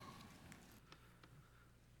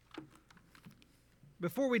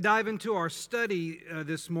Before we dive into our study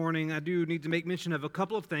this morning, I do need to make mention of a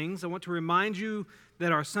couple of things. I want to remind you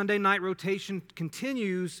that our Sunday night rotation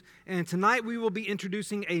continues, and tonight we will be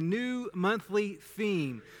introducing a new monthly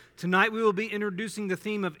theme. Tonight we will be introducing the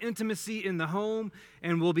theme of intimacy in the home,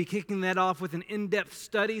 and we'll be kicking that off with an in-depth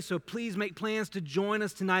study, so please make plans to join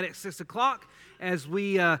us tonight at 6 o'clock as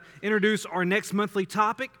we introduce our next monthly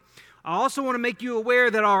topic. I also want to make you aware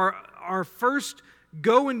that our first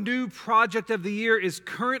Go and Do project of the year is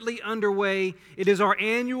currently underway. It is our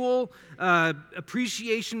annual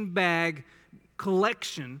appreciation bag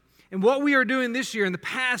collection. And what we are doing this year, in the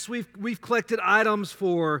past, we've collected items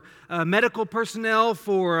for medical personnel,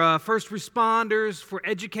 for first responders, for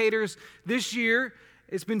educators. This year,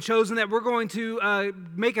 it's been chosen that we're going to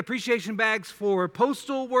make appreciation bags for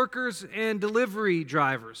postal workers and delivery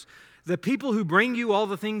drivers, the people who bring you all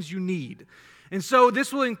the things you need. And so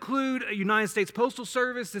this will include United States Postal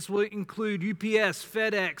Service, this will include UPS,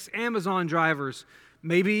 FedEx, Amazon drivers,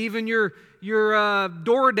 maybe even your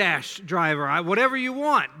DoorDash driver, whatever you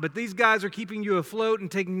want. But these guys are keeping you afloat and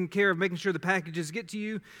taking care of making sure the packages get to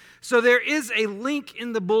you. So there is a link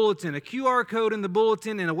in the bulletin, a QR code in the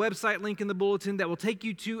bulletin and a website link in the bulletin that will take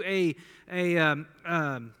you to a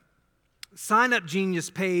Sign Up Genius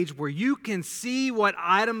page where you can see what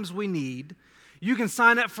items we need. You can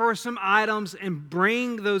sign up for some items and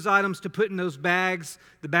bring those items to put in those bags.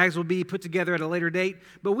 The bags will be put together at a later date.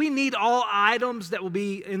 But we need all items that will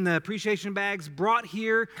be in the appreciation bags brought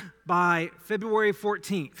here by February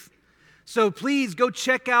 14th. So please go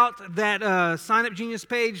check out that Sign Up Genius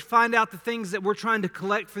page. Find out the things that we're trying to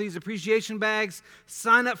collect for these appreciation bags.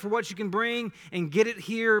 Sign up for what you can bring and get it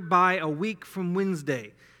here by a week from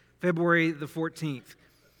Wednesday, February the 14th.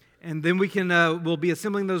 And then we'll be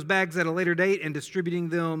assembling those bags at a later date and distributing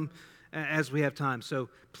them as we have time. So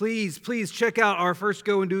please check out our first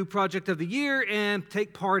Go and Do project of the year and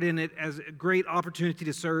take part in it as a great opportunity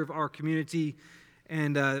to serve our community.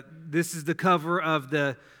 And this is the cover of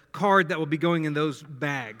the card that will be going in those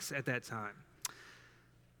bags at that time.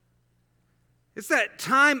 It's that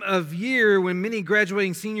time of year when many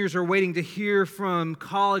graduating seniors are waiting to hear from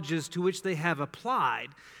colleges to which they have applied.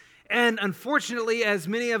 And unfortunately, as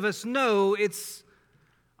many of us know, it's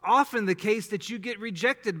often the case that you get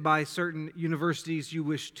rejected by certain universities you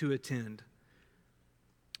wish to attend.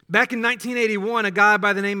 Back in 1981, a guy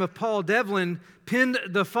by the name of Paul Devlin penned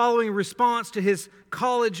the following response to his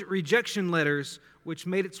college rejection letters, which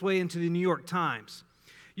made its way into the New York Times.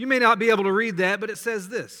 You may not be able to read that, but it says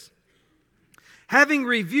this: "Having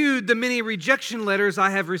reviewed the many rejection letters I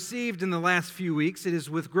have received in the last few weeks, it is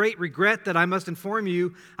with great regret that I must inform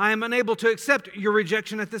you I am unable to accept your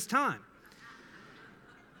rejection at this time.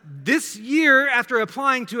 This year, after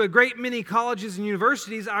applying to a great many colleges and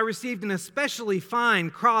universities, I received an especially fine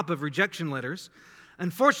crop of rejection letters.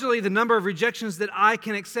 Unfortunately, the number of rejections that I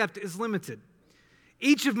can accept is limited.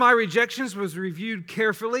 Each of my rejections was reviewed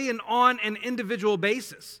carefully and on an individual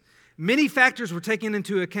basis. Many factors were taken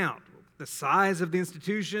into account: the size of the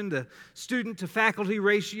institution, the student-to-faculty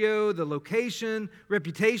ratio, the location,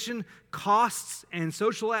 reputation, costs, and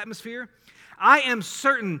social atmosphere. I am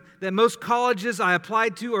certain that most colleges I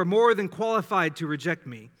applied to are more than qualified to reject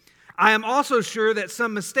me. I am also sure that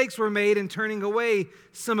some mistakes were made in turning away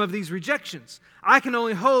some of these rejections. I can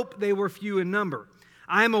only hope they were few in number.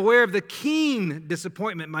 I am aware of the keen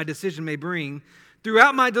disappointment my decision may bring.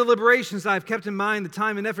 Throughout my deliberations, I have kept in mind the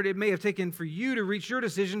time and effort it may have taken for you to reach your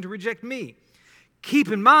decision to reject me.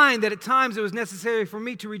 Keep in mind that at times it was necessary for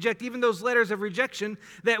me to reject even those letters of rejection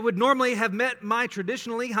that would normally have met my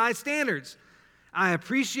traditionally high standards. I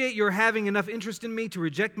appreciate your having enough interest in me to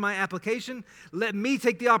reject my application. Let me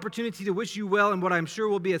take the opportunity to wish you well in what I'm sure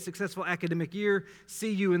will be a successful academic year.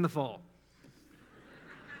 See you in the fall."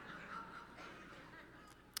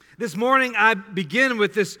 This morning, I begin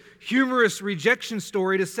with this humorous rejection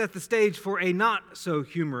story to set the stage for a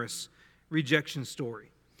not-so-humorous rejection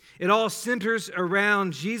story. It all centers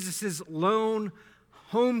around Jesus' lone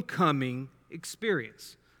homecoming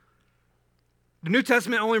experience. The New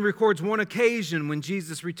Testament only records one occasion when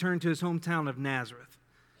Jesus returned to his hometown of Nazareth.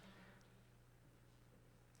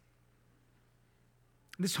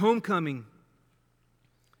 This homecoming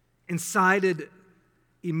incited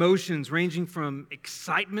emotions ranging from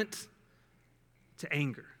excitement to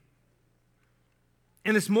anger.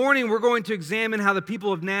 And this morning we're going to examine how the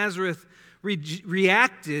people of Nazareth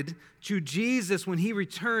reacted to Jesus when he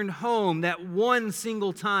returned home, that one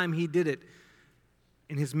single time he did it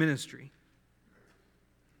in his ministry.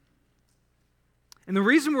 And the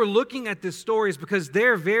reason we're looking at this story is because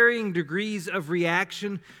their varying degrees of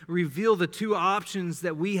reaction reveal the two options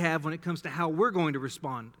that we have when it comes to how we're going to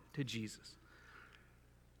respond to Jesus.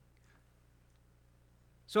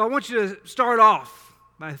 So I want you to start off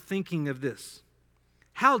by thinking of this.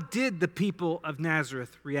 How did the people of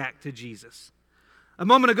Nazareth react to Jesus? A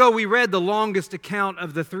moment ago, we read the longest account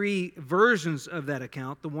of the three versions of that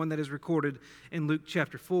account, the one that is recorded in Luke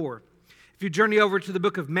chapter 4. If you journey over to the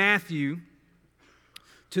book of Matthew,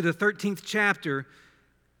 to the 13th chapter,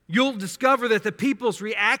 you'll discover that the people's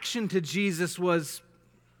reaction to Jesus was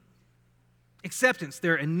acceptance.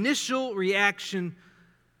 Their initial reaction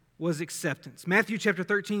was acceptance. Matthew chapter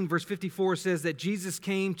 13, verse 54 says that Jesus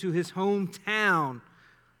came to his hometown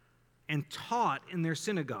and taught in their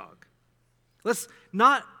synagogue. Let's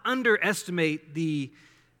not underestimate the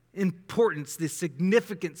importance, the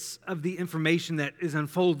significance of the information that is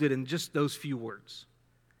unfolded in just those few words.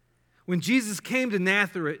 When Jesus came to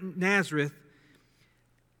Nazareth,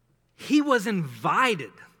 he was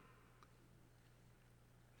invited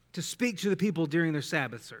to speak to the people during their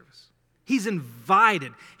Sabbath service. He's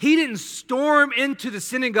invited. He didn't storm into the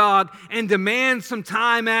synagogue and demand some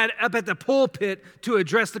time up at the pulpit to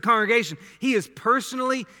address the congregation. He is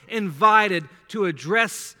personally invited to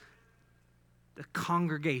address the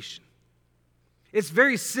congregation. It's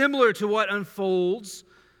very similar to what unfolds,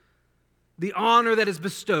 the honor that is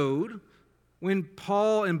bestowed when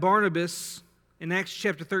Paul and Barnabas in Acts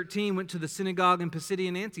chapter 13 went to the synagogue in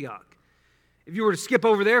Pisidian Antioch. If you were to skip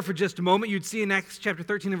over there for just a moment, you'd see in Acts chapter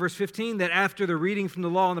 13 and verse 15 that after the reading from the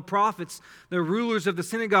law and the prophets, the rulers of the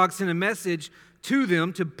synagogue sent a message to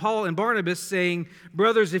them, to Paul and Barnabas, saying,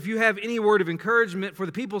 "Brothers, if you have any word of encouragement for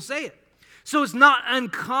the people, say it." So it's not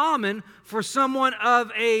uncommon for someone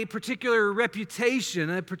of a particular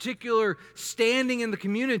reputation, a particular standing in the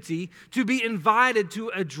community, to be invited to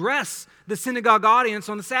address the synagogue audience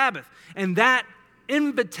on the Sabbath. And that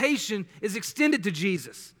invitation is extended to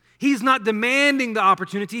Jesus. He's not demanding the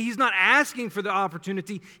opportunity. He's not asking for the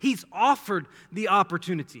opportunity. He's offered the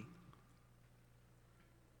opportunity.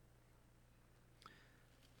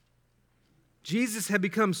 Jesus had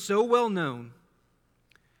become so well known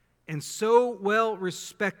and so well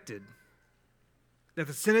respected that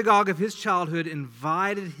the synagogue of his childhood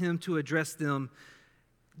invited him to address them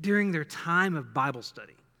during their time of Bible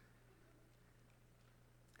study.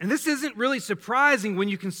 And this isn't really surprising when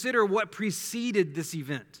you consider what preceded this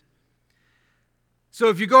event. So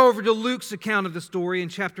if you go over to Luke's account of the story in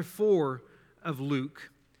chapter 4 of Luke,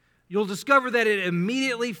 you'll discover that it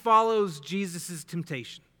immediately follows Jesus'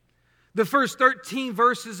 temptation. The first 13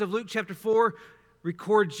 verses of Luke chapter 4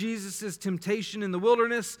 record Jesus' temptation in the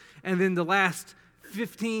wilderness, and then the last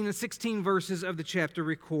 15 and 16 verses of the chapter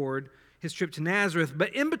record his trip to Nazareth.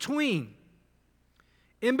 But in between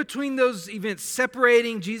those events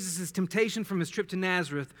separating Jesus' temptation from his trip to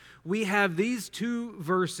Nazareth, we have these two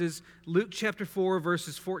verses, Luke chapter 4,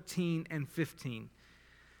 verses 14 and 15.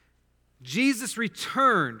 Jesus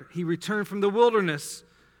returned. He returned from the wilderness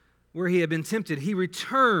where he had been tempted. He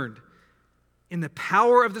returned in the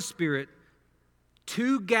power of the Spirit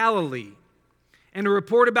to Galilee. And a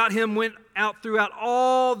report about him went out throughout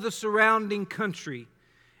all the surrounding country,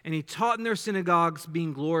 and he taught in their synagogues,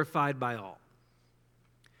 being glorified by all.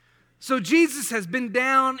 So Jesus has been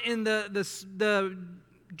down in the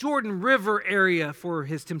Jordan River area for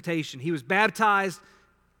his temptation. He was baptized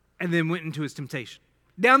and then went into his temptation,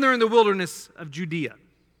 down there in the wilderness of Judea.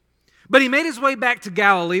 But he made his way back to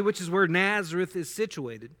Galilee, which is where Nazareth is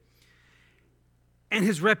situated, and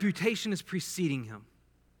his reputation is preceding him.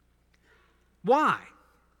 Why?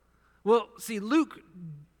 Well, see, Luke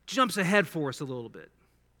jumps ahead for us a little bit.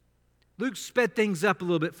 Luke sped things up a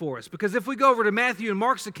little bit for us, because if we go over to Matthew and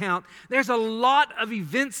Mark's account, there's a lot of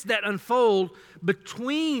events that unfold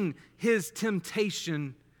between his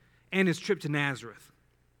temptation and his trip to Nazareth.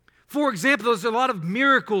 For example, there's a lot of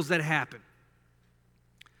miracles that happen.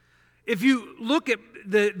 If you look at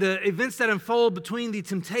the events that unfold between the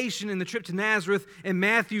temptation and the trip to Nazareth in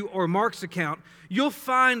Matthew or Mark's account, you'll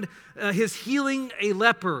find his healing a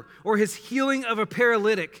leper or his healing of a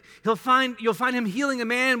paralytic. You'll find him healing a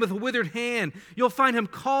man with a withered hand. You'll find him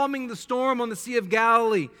calming the storm on the Sea of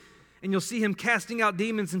Galilee, and you'll see him casting out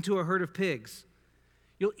demons into a herd of pigs.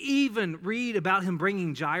 You'll even read about him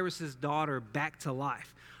bringing Jairus' daughter back to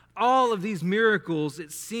life. All of these miracles,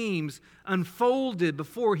 it seems, unfolded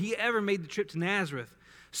before he ever made the trip to Nazareth.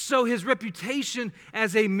 So his reputation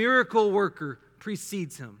as a miracle worker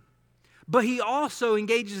precedes him. But he also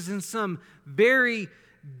engages in some very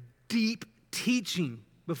deep teaching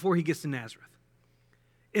before he gets to Nazareth.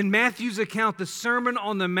 In Matthew's account, the Sermon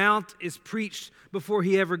on the Mount is preached before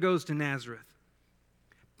he ever goes to Nazareth.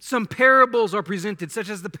 Some parables are presented, such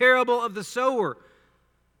as the parable of the sower,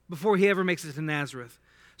 before he ever makes it to Nazareth.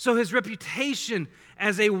 So his reputation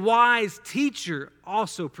as a wise teacher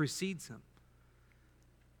also precedes him.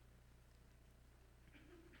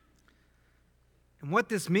 And what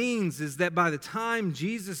this means is that by the time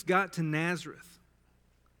Jesus got to Nazareth,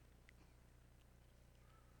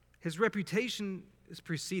 his reputation is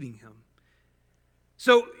preceding him.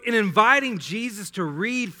 So in inviting Jesus to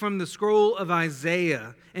read from the scroll of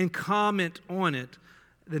Isaiah and comment on it,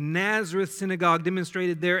 the Nazareth synagogue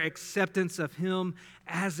demonstrated their acceptance of him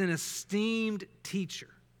as an esteemed teacher.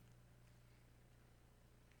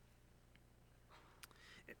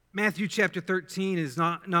 Matthew chapter 13 is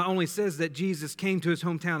not only says that Jesus came to his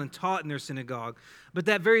hometown and taught in their synagogue, but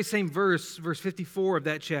that very same verse 54 of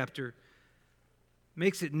that chapter,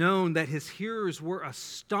 makes it known that his hearers were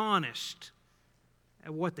astonished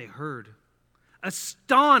at what they heard.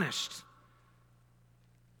 Astonished.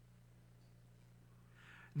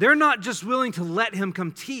 They're not just willing to let him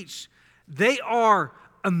come teach, they are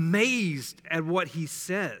amazed at what he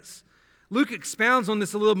says. Luke expounds on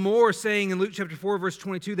this a little more, saying in Luke chapter 4, verse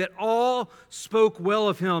 22, that all spoke well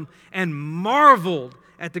of him and marveled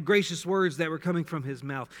at the gracious words that were coming from his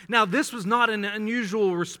mouth. Now, this was not an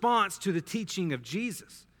unusual response to the teaching of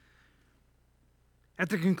Jesus. At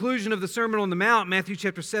the conclusion of the Sermon on the Mount, Matthew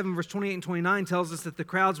chapter 7, verse 28 and 29 tells us that the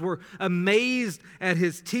crowds were amazed at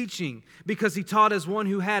his teaching because he taught as one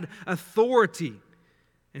who had authority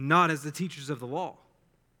and not as the teachers of the law.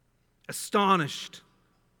 Astonished,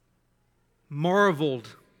 marveled,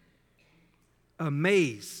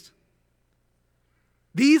 amazed.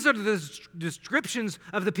 These are the descriptions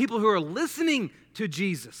of the people who are listening to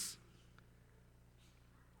Jesus.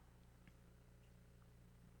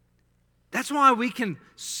 That's why we can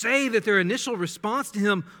say that their initial response to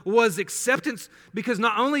him was acceptance, because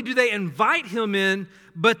not only do they invite him in,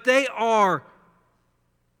 but they are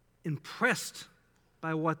impressed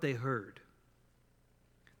by what they heard.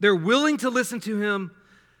 They're willing to listen to him,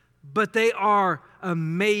 but they are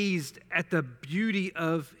amazed at the beauty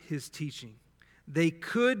of his teaching. They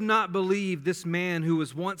could not believe this man who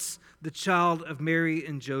was once the child of Mary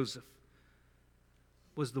and Joseph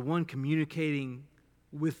was the one communicating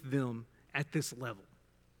with them at this level.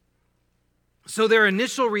 So their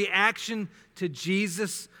initial reaction to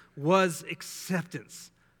Jesus was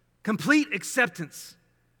acceptance, complete acceptance.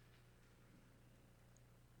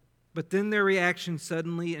 But then their reaction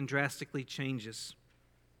suddenly and drastically changes.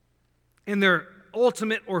 And their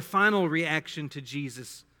ultimate or final reaction to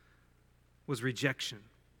Jesus was rejection.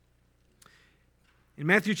 In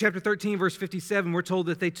Matthew chapter 13, verse 57, we're told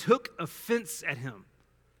that they took offense at him.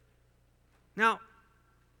 Now,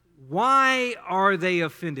 why are they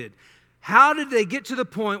offended? How did they get to the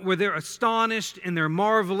point where they're astonished and they're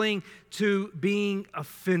marveling to being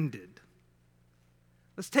offended?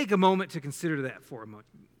 Let's take a moment to consider that for a moment.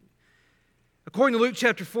 According to Luke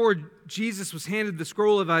chapter 4, Jesus was handed the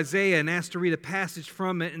scroll of Isaiah and asked to read a passage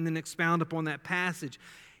from it and then expound upon that passage.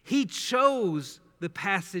 He chose the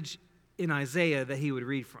passage in Isaiah that he would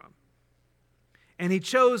read from. And he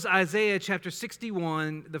chose Isaiah chapter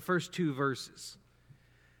 61, the first two verses.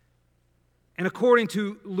 And according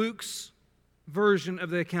to Luke's version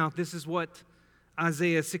of the account, this is what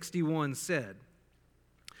Isaiah 61 said.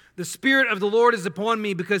 The Spirit of the Lord is upon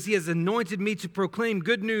me because he has anointed me to proclaim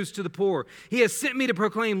good news to the poor. He has sent me to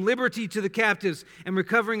proclaim liberty to the captives and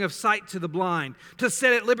recovering of sight to the blind, to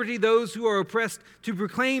set at liberty those who are oppressed, to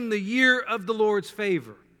proclaim the year of the Lord's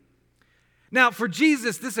favor. Now, for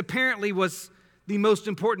Jesus, this apparently was the most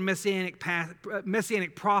important messianic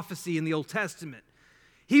prophecy in the Old Testament.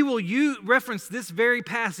 He will reference this very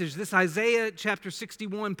passage, this Isaiah chapter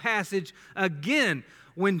 61 passage, again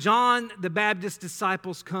when John the Baptist's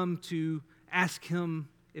disciples come to ask him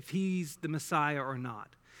if he's the Messiah or not.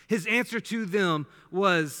 His answer to them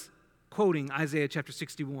was quoting Isaiah chapter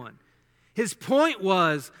 61. His point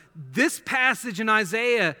was, this passage in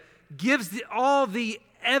Isaiah gives all the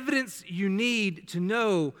evidence you need to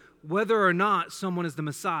know whether or not someone is the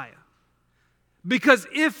Messiah. Because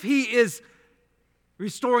if he is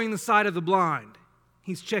restoring the sight of the blind,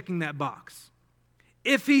 he's checking that box.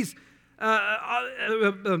 If he's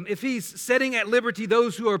setting at liberty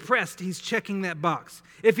those who are oppressed, he's checking that box.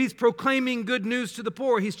 If he's proclaiming good news to the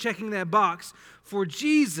poor, he's checking that box. For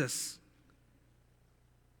Jesus,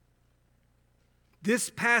 this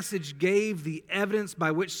passage gave the evidence by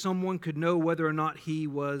which someone could know whether or not he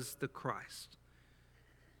was the Christ.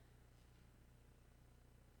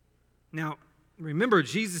 Now, remember,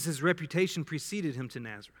 Jesus' reputation preceded him to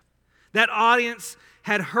Nazareth. That audience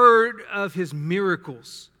had heard of his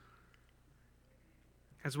miracles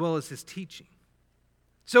as well as his teaching.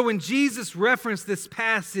 So when Jesus referenced this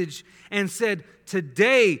passage and said,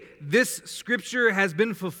 "Today this scripture has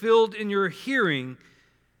been fulfilled in your hearing,"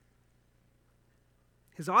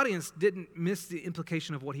 his audience didn't miss the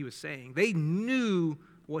implication of what he was saying. They knew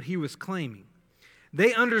what he was claiming.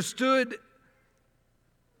 They understood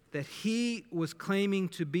that he was claiming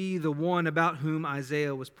to be the one about whom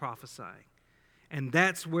Isaiah was prophesying. And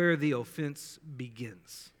that's where the offense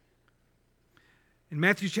begins. In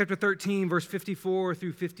Matthew chapter 13, verse 54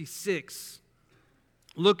 through 56,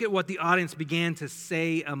 look at what the audience began to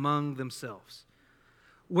say among themselves.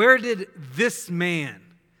 Where did this man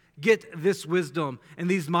get this wisdom and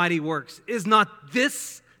these mighty works? Is not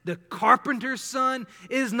this the carpenter's son?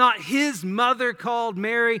 Is not his mother called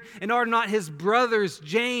Mary? And are not his brothers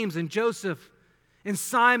James and Joseph and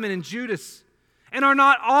Simon and Judas? And are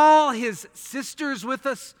not all his sisters with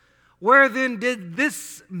us? Where then did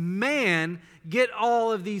this man get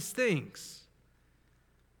all of these things?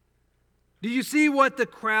 Do you see what the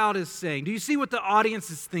crowd is saying? Do you see what the audience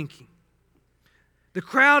is thinking? The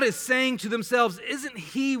crowd is saying to themselves, isn't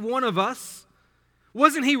he one of us?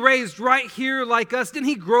 Wasn't he raised right here like us? Didn't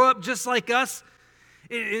he grow up just like us?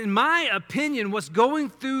 In my opinion, what's going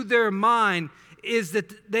through their mind is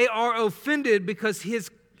that they are offended because he's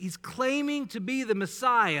claiming to be the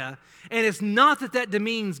Messiah, and it's not that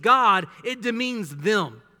demeans God, it demeans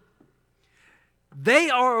them. They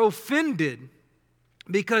are offended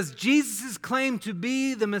because Jesus' claim to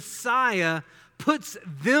be the Messiah puts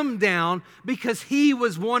them down because he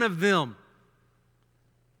was one of them.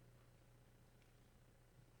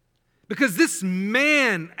 Because this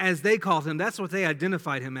man, as they called him, that's what they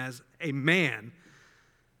identified him as, a man.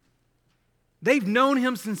 They've known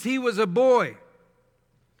him since he was a boy.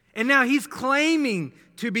 And now he's claiming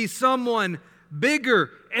to be someone bigger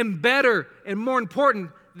and better and more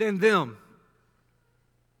important than them.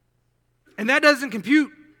 And that doesn't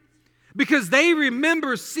compute because they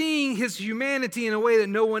remember seeing his humanity in a way that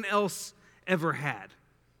no one else ever had.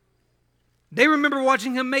 They remember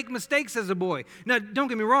watching him make mistakes as a boy. Now, don't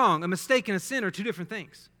get me wrong, a mistake and a sin are two different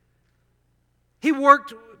things. He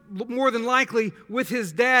worked more than likely with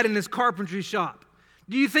his dad in his carpentry shop.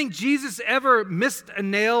 Do you think Jesus ever missed a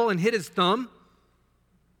nail and hit his thumb?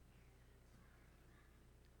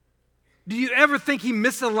 Do you ever think he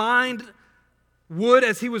misaligned wood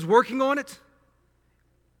as he was working on it?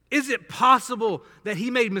 Is it possible that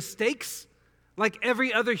he made mistakes like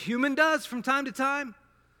every other human does from time to time?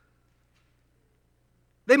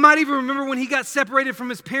 They might even remember when he got separated from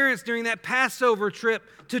his parents during that Passover trip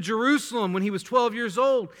to Jerusalem when he was 12 years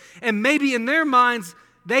old. And maybe in their minds,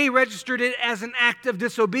 they registered it as an act of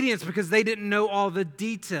disobedience because they didn't know all the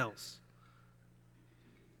details.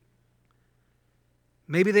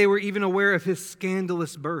 Maybe they were even aware of his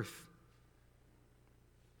scandalous birth.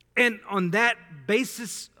 And on that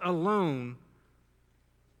basis alone,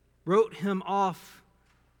 wrote him off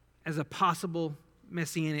as a possible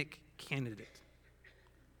messianic candidate.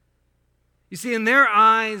 You see, in their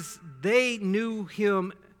eyes, they knew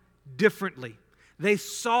him differently. They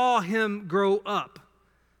saw him grow up.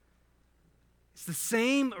 It's the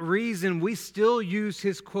same reason we still use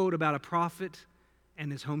his quote about a prophet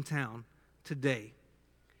and his hometown today.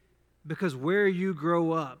 Because where you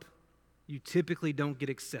grow up, you typically don't get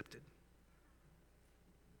accepted.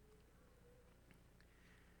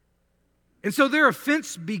 And so their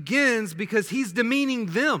offense begins because he's demeaning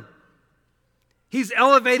them. He's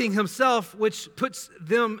elevating himself, which puts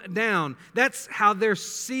them down. That's how they're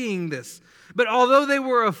seeing this. But although they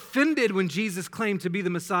were offended when Jesus claimed to be the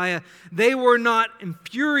Messiah, they were not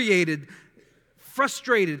infuriated,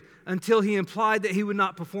 frustrated, until he implied that he would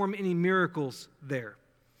not perform any miracles there.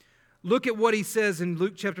 Look at what he says in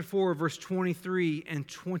Luke chapter 4, verse 23 and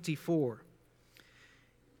 24.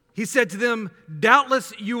 He said to them,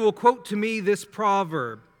 "Doubtless you will quote to me this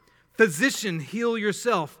proverb, 'Physician, heal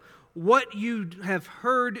yourself. What we have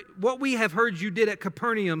heard you did at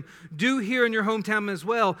Capernaum, do here in your hometown as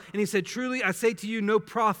well.' And he said, 'Truly I say to you, no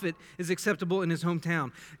prophet is acceptable in his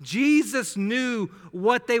hometown.'" Jesus knew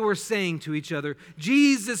what they were saying to each other.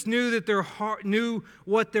 Jesus knew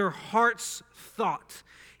what their hearts thought.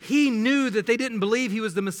 He knew that they didn't believe he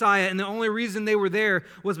was the Messiah, and the only reason they were there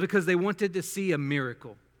was because they wanted to see a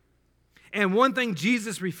miracle. And one thing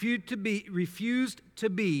Jesus refused to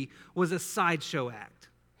be was a sideshow act.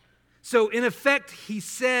 So in effect, he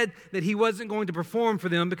said that he wasn't going to perform for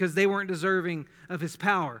them because they weren't deserving of his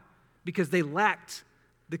power, because they lacked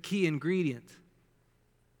the key ingredient,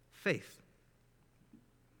 faith.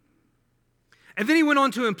 And then he went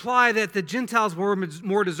on to imply that the Gentiles were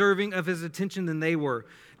more deserving of his attention than they were.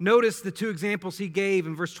 Notice the two examples he gave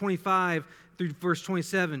in verse 25 through verse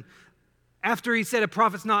 27. After he said a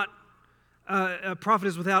prophet's not a prophet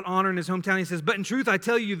is without honor in his hometown. He says, but in truth I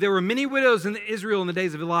tell you, there were many widows in Israel in the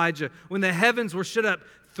days of Elijah, when the heavens were shut up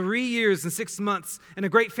 3 years and 6 months, and a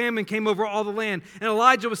great famine came over all the land. And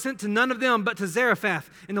Elijah was sent to none of them but to Zarephath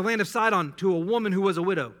in the land of Sidon, to a woman who was a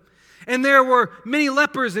widow. And there were many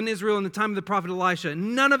lepers in Israel in the time of the prophet Elisha.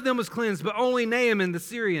 None of them was cleansed, but only Naaman the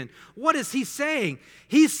Syrian. What is he saying?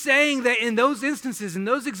 He's saying that in those instances, in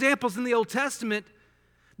those examples in the Old Testament,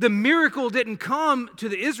 the miracle didn't come to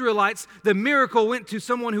the Israelites. The miracle went to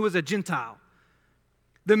someone who was a Gentile.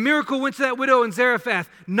 The miracle went to that widow in Zarephath,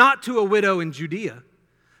 not to a widow in Judea.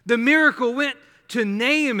 The miracle went to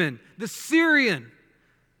Naaman the Syrian,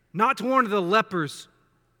 not to one of the lepers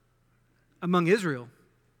among Israel.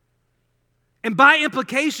 And by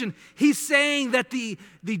implication, he's saying that the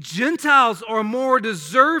Gentiles are more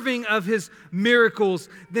deserving of his miracles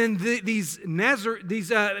than these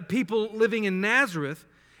people living in Nazareth.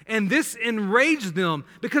 And this enraged them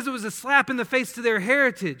because it was a slap in the face to their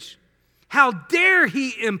heritage. How dare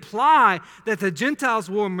he imply that the Gentiles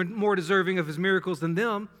were more deserving of his miracles than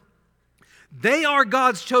them? They are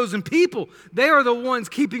God's chosen people. They are the ones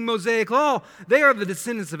keeping Mosaic law. They are the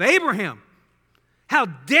descendants of Abraham. How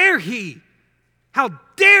dare he? How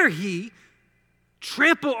dare he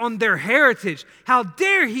trample on their heritage? How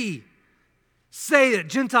dare he say that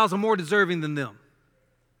Gentiles are more deserving than them?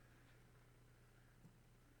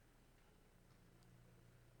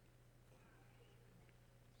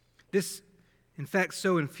 This, in fact,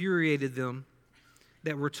 so infuriated them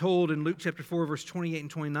that we're told in Luke chapter 4, verse 28 and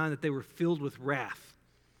 29, that they were filled with wrath.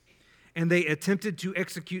 And they attempted to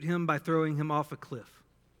execute him by throwing him off a cliff.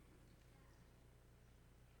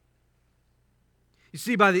 You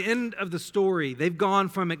see, by the end of the story, they've gone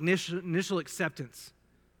from initial acceptance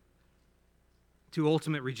to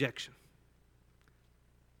ultimate rejection.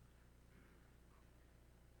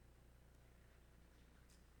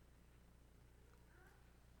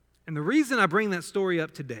 And the reason I bring that story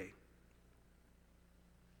up today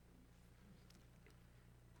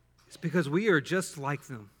is because we are just like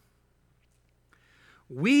them.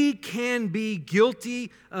 We can be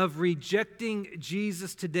guilty of rejecting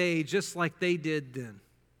Jesus today just like they did then.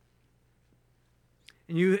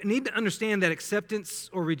 And you need to understand that acceptance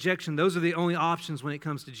or rejection, those are the only options when it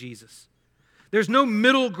comes to Jesus. There's no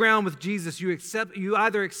middle ground with Jesus. You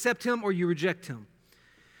either accept him or you reject him.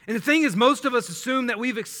 And the thing is, most of us assume that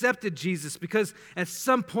we've accepted Jesus because at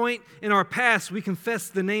some point in our past we confess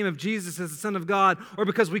the name of Jesus as the Son of God, or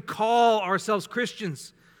because we call ourselves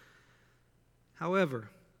Christians. However,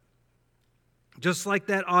 just like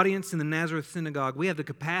that audience in the Nazareth synagogue, we have the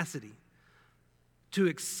capacity to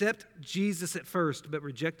accept Jesus at first, but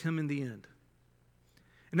reject him in the end.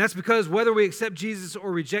 And that's because whether we accept Jesus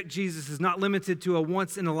or reject Jesus is not limited to a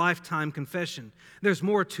once-in-a-lifetime confession. There's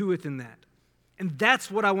more to it than that. And that's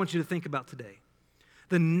what I want you to think about today.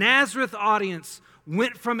 The Nazareth audience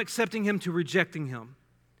went from accepting him to rejecting him.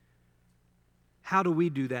 How do we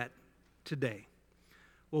do that today?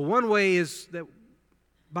 Well, one way is that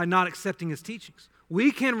by not accepting his teachings.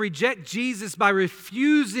 We can reject Jesus by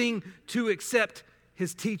refusing to accept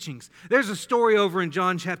his teachings. There's a story over in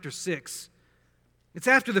John chapter 6. It's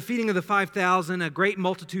after the feeding of the 5,000. A great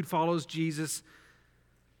multitude follows Jesus.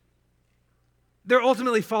 They're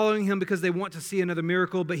ultimately following him because they want to see another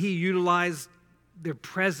miracle, but he utilized their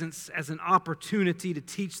presence as an opportunity to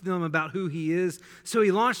teach them about who he is. So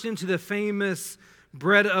he launched into the famous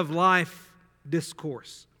bread of life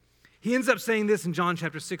discourse. He ends up saying this in John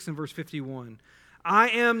chapter 6 and verse 51. I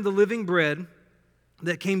am the living bread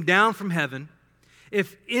that came down from heaven.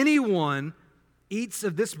 If anyone eats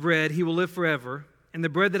of this bread, he will live forever. And the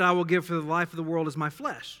bread that I will give for the life of the world is my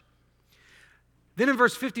flesh. Then in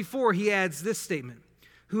verse 54, he adds this statement.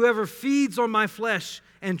 Whoever feeds on my flesh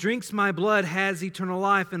and drinks my blood has eternal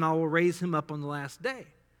life, and I will raise him up on the last day.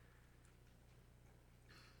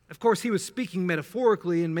 Of course, he was speaking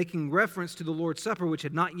metaphorically and making reference to the Lord's Supper, which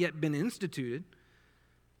had not yet been instituted.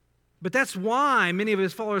 But that's why many of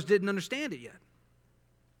his followers didn't understand it yet.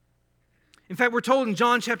 In fact, we're told in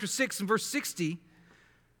John chapter 6 and verse 60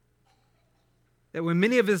 that when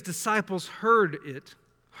many of his disciples heard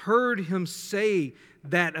him say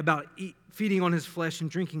that about feeding on his flesh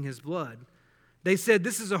and drinking his blood, they said,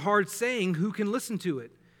 this is a hard saying, who can listen to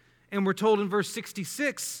it? And we're told in verse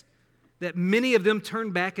 66 that many of them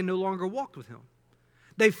turned back and no longer walked with him.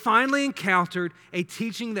 They finally encountered a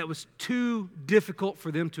teaching that was too difficult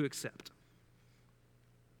for them to accept.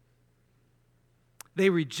 They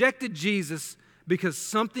rejected Jesus because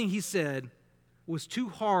something he said was too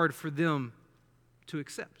hard for them to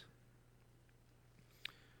accept.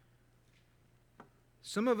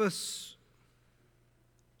 Some of us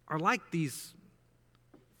are like these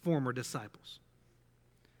former disciples.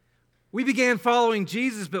 We began following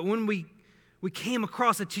Jesus, but when we came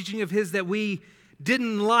across a teaching of his that we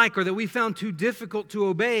didn't like or that we found too difficult to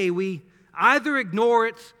obey, we either ignore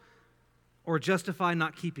it or justify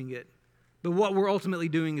not keeping it. But what we're ultimately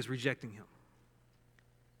doing is rejecting him.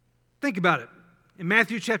 Think about it. In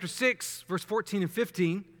Matthew chapter 6, verse 14 and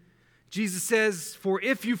 15, Jesus says, "For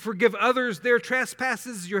if you forgive others their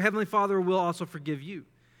trespasses, your heavenly Father will also forgive you."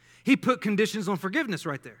 He put conditions on forgiveness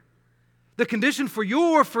right there. The condition for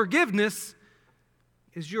your forgiveness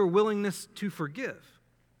is your willingness to forgive.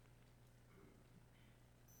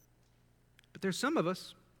 But there's some of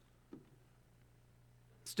us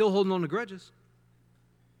still holding on to grudges.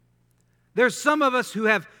 There's some of us who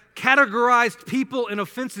have categorized people and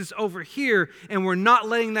offenses over here, and we're not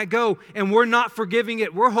letting that go, and we're not forgiving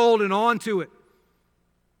it. We're holding on to it.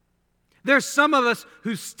 There's some of us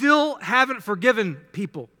who still haven't forgiven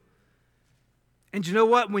people. And you know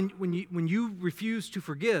what? When you refuse to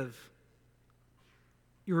forgive,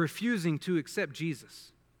 you're refusing to accept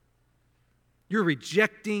Jesus. You're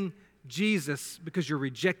rejecting Jesus because you're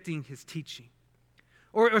rejecting his teaching.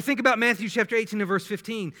 Or think about Matthew chapter 18 and verse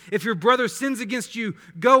 15. If your brother sins against you,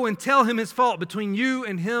 go and tell him his fault between you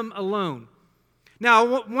and him alone.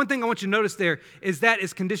 Now, one thing I want you to notice there is that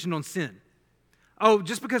is conditioned on sin. Oh,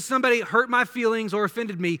 just because somebody hurt my feelings or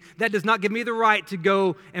offended me, that does not give me the right to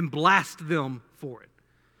go and blast them for it.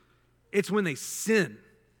 It's when they sin.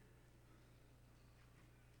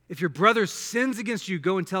 If your brother sins against you,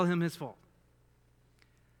 go and tell him his fault.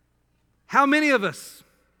 How many of us,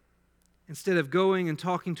 instead of going and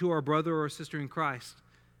talking to our brother or sister in Christ,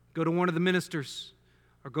 go to one of the ministers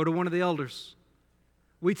or go to one of the elders?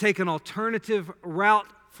 We take an alternative route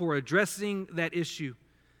for addressing that issue.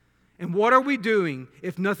 And what are we doing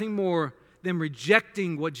if nothing more than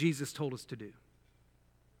rejecting what Jesus told us to do?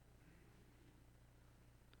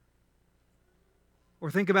 Or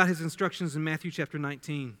think about his instructions in Matthew chapter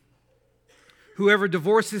 19. Whoever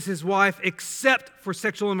divorces his wife except for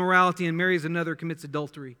sexual immorality and marries another commits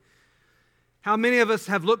adultery. How many of us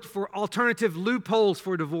have looked for alternative loopholes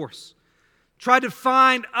for divorce? Tried to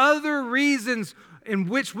find other reasons in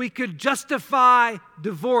which we could justify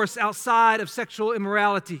divorce outside of sexual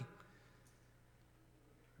immorality.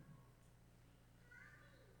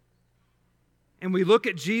 And we look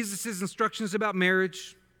at Jesus' instructions about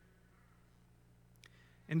marriage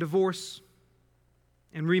and divorce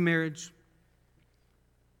and remarriage,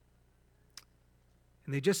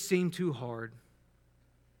 and they just seem too hard.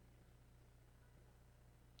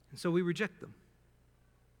 And so we reject them.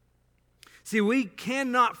 See, we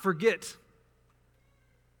cannot forget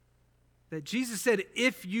that Jesus said,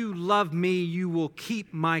 "If you love me, you will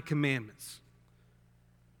keep my commandments."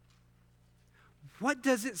 What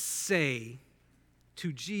does it say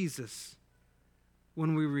to Jesus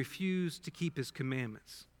when we refuse to keep his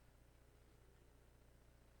commandments?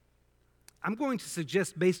 I'm going to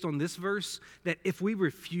suggest, based on this verse, that if we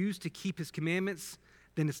refuse to keep his commandments,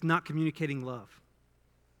 then it's not communicating love.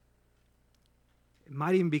 It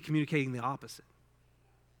might even be communicating the opposite.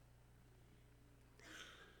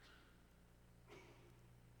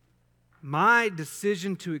 My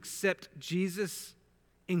decision to accept Jesus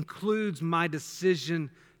includes my decision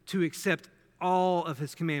to accept all of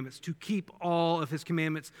his commandments, to keep all of his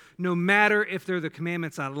commandments, no matter if they're the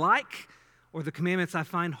commandments I like or the commandments I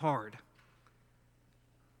find hard.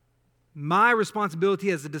 My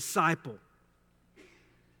responsibility as a disciple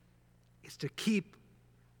is to keep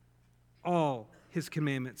all his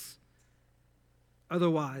commandments.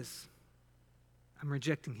 Otherwise, I'm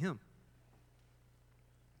rejecting him.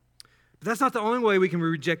 But that's not the only way we can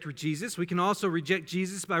reject Jesus. We can also reject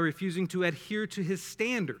Jesus by refusing to adhere to his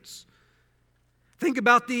standards. Think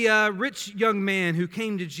about the rich young man who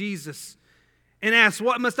came to Jesus and asked,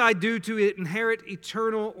 "What must I do to inherit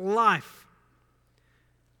eternal life?"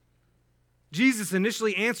 Jesus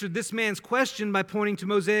initially answered this man's question by pointing to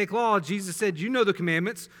Mosaic law. Jesus said, "You know the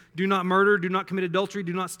commandments. Do not murder, do not commit adultery,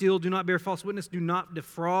 do not steal, do not bear false witness, do not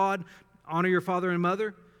defraud, honor your father and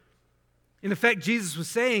mother." In effect, Jesus was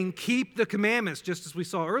saying, keep the commandments, just as we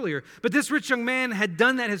saw earlier. But this rich young man had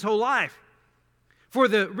done that his whole life. For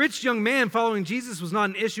the rich young man, following Jesus was not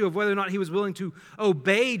an issue of whether or not he was willing to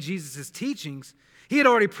obey Jesus' teachings. He had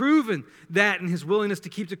already proven that in his willingness to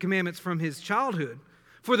keep the commandments from his childhood.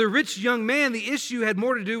 For the rich young man, the issue had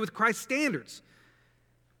more to do with Christ's standards.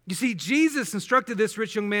 You see, Jesus instructed this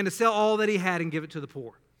rich young man to sell all that he had and give it to the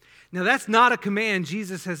poor. Now, that's not a command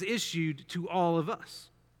Jesus has issued to all of us.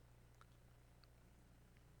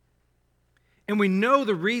 And we know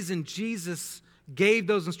the reason Jesus gave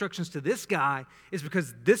those instructions to this guy is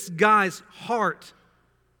because this guy's heart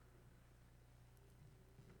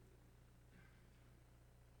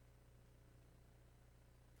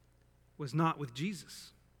was not with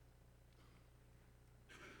Jesus.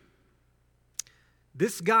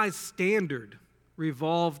 This guy's standard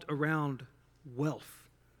revolved around wealth.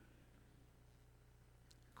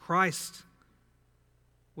 Christ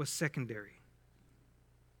was secondary.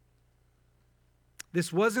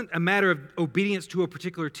 This wasn't a matter of obedience to a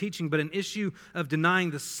particular teaching, but an issue of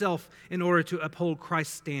denying the self in order to uphold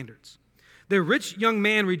Christ's standards. The rich young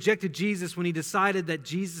man rejected Jesus when he decided that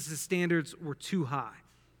Jesus' standards were too high.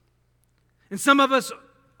 And some of us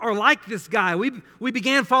are like this guy. We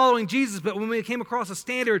began following Jesus, but when we came across a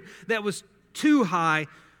standard that was too high,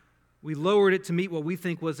 we lowered it to meet what we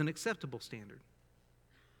think was an acceptable standard.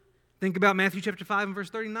 Think about Matthew chapter 5 and verse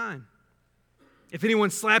 39. If anyone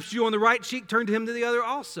slaps you on the right cheek, turn to him to the other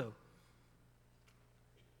also.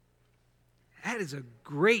 That is a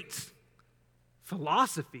great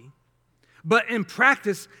philosophy. But in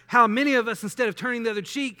practice, how many of us, instead of turning the other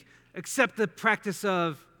cheek, accept the practice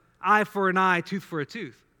of eye for an eye, tooth for a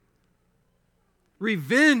tooth?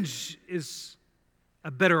 Revenge is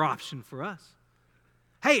a better option for us.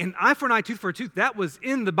 Hey, an eye for an eye, tooth for a tooth, that was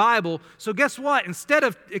in the Bible. So guess what? Instead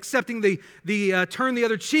of accepting the turn the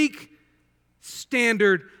other cheek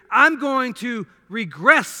standard, I'm going to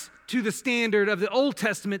regress to the standard of the Old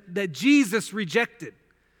Testament that Jesus rejected.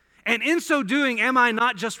 And in so doing, am I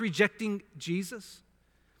not just rejecting Jesus?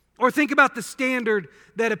 Or think about the standard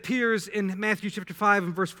that appears in Matthew chapter 5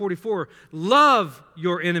 and verse 44. Love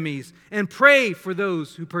your enemies and pray for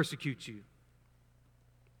those who persecute you.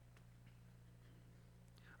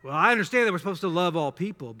 Well, I understand that we're supposed to love all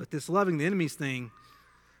people, but this loving the enemies thing,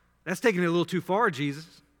 that's taking it a little too far,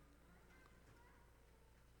 Jesus.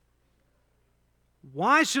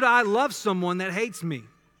 Why should I love someone that hates me?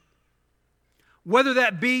 Whether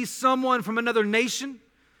that be someone from another nation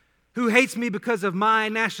who hates me because of my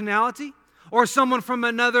nationality, or someone from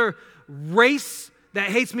another race that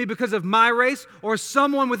hates me because of my race, or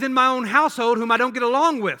someone within my own household whom I don't get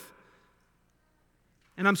along with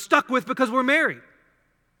and I'm stuck with because we're married.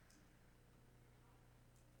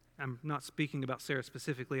 I'm not speaking about Sarah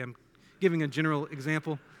specifically. I'm giving a general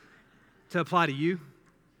example to apply to you,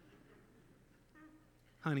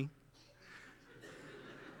 honey.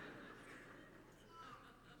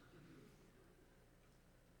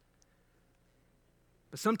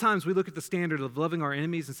 But sometimes we look at the standard of loving our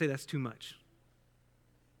enemies and say that's too much.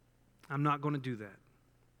 I'm not going to do that.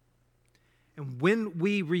 And when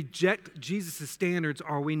we reject Jesus' standards,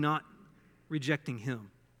 are we not rejecting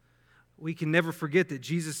him? We can never forget that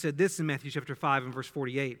Jesus said this in Matthew chapter 5 and verse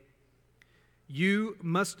 48. You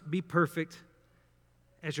must be perfect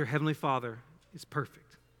as your heavenly Father is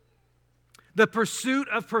perfect. The pursuit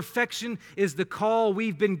of perfection is the call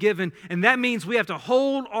we've been given, and that means we have to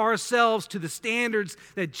hold ourselves to the standards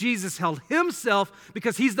that Jesus held himself,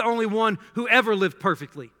 because he's the only one who ever lived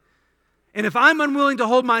perfectly. And if I'm unwilling to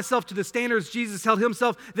hold myself to the standards Jesus held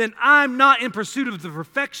himself, then I'm not in pursuit of the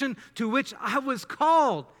perfection to which I was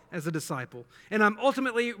called as a disciple, and I'm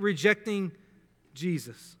ultimately rejecting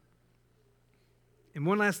Jesus. And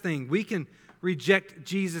one last thing, we can reject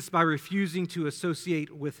Jesus by refusing to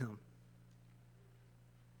associate with him.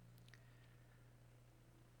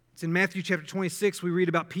 In Matthew chapter 26, we read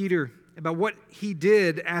about Peter, about what he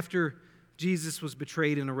did after Jesus was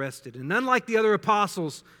betrayed and arrested. And unlike the other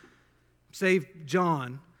apostles, save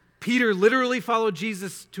John, Peter literally followed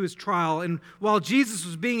Jesus to his trial. And while Jesus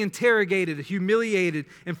was being interrogated, humiliated,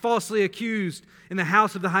 and falsely accused in the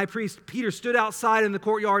house of the high priest, Peter stood outside in the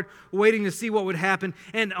courtyard waiting to see what would happen.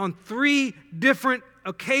 And on 3 different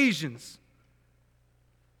occasions,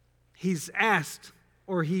 he's asked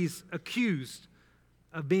or he's accused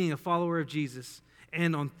of being a follower of Jesus,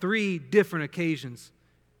 and on 3 different occasions,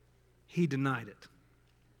 he denied it.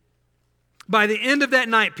 By the end of that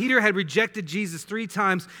night, Peter had rejected Jesus 3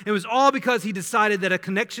 times, and it was all because he decided that a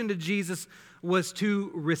connection to Jesus was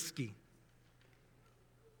too risky.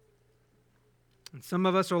 And some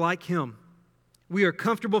of us are like him. We are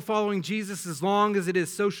comfortable following Jesus as long as it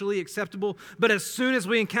is socially acceptable, but as soon as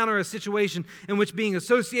we encounter a situation in which being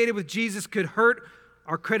associated with Jesus could hurt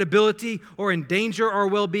our credibility or endanger our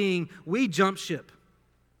well-being, we jump ship.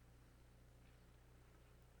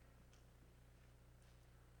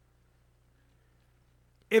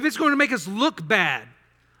 If it's going to make us look bad,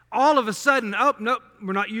 all of a sudden, oh, nope,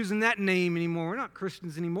 we're not using that name anymore. We're not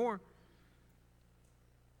Christians anymore.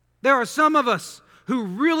 There are some of us who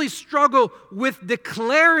really struggle with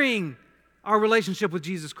declaring our relationship with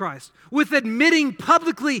Jesus Christ, with admitting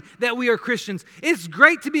publicly that we are Christians. It's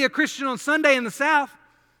great to be a Christian on Sunday in the South.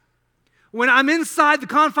 When I'm inside the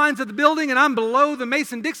confines of the building and I'm below the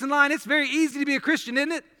Mason-Dixon line, it's very easy to be a Christian,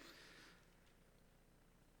 isn't it?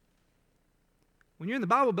 When you're in the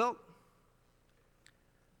Bible Belt,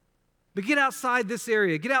 But get outside this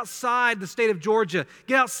area. Get outside the state of Georgia.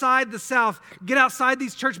 Get outside the South. Get outside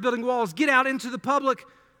these church building walls. Get out into the public.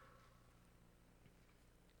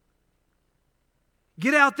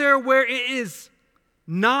 Get out there where it is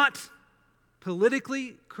not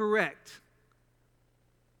politically correct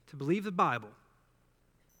to believe the Bible.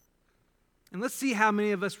 And let's see how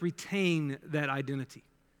many of us retain that identity.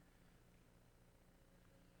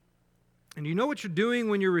 And you know what you're doing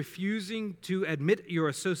when you're refusing to admit your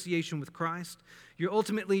association with Christ? You're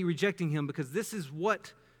ultimately rejecting Him, because this is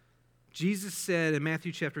what Jesus said in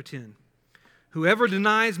Matthew chapter 10. Whoever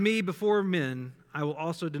denies me before men, I will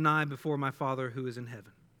also deny before my Father who is in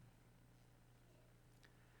heaven.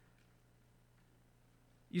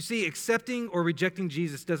 You see, accepting or rejecting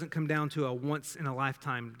Jesus doesn't come down to a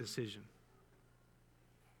once-in-a-lifetime decision.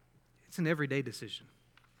 It's an everyday decision.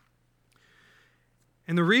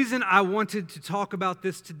 And the reason I wanted to talk about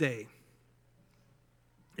this today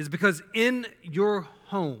is because in your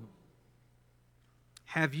home,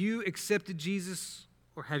 have you accepted Jesus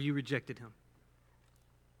or have you rejected Him?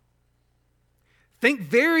 Think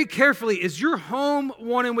very carefully. Is your home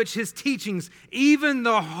one in which His teachings, even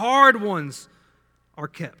the hard ones, are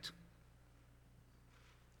kept?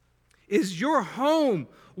 Is your home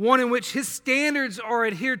one in which His standards are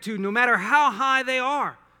adhered to, no matter how high they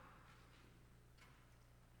are?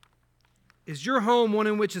 Is your home one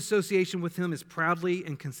in which association with Him is proudly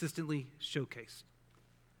and consistently showcased?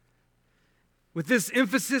 With this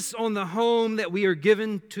emphasis on the home that we are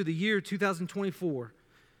given to the year 2024,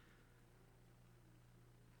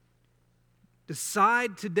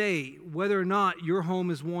 decide today whether or not your home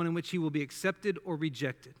is one in which He will be accepted or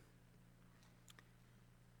rejected.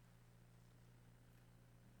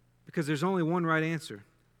 Because there's only one right answer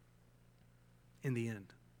in the end.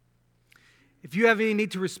 If you have any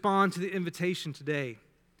need to respond to the invitation today,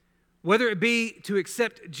 whether it be to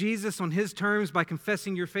accept Jesus on His terms by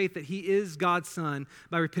confessing your faith that He is God's Son,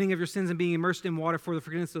 by repenting of your sins and being immersed in water for the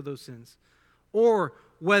forgiveness of those sins, or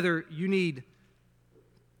whether you need,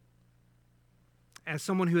 as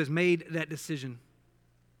someone who has made that decision,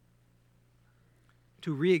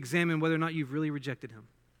 to re-examine whether or not you've really rejected Him,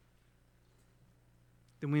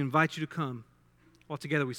 then we invite you to come while together we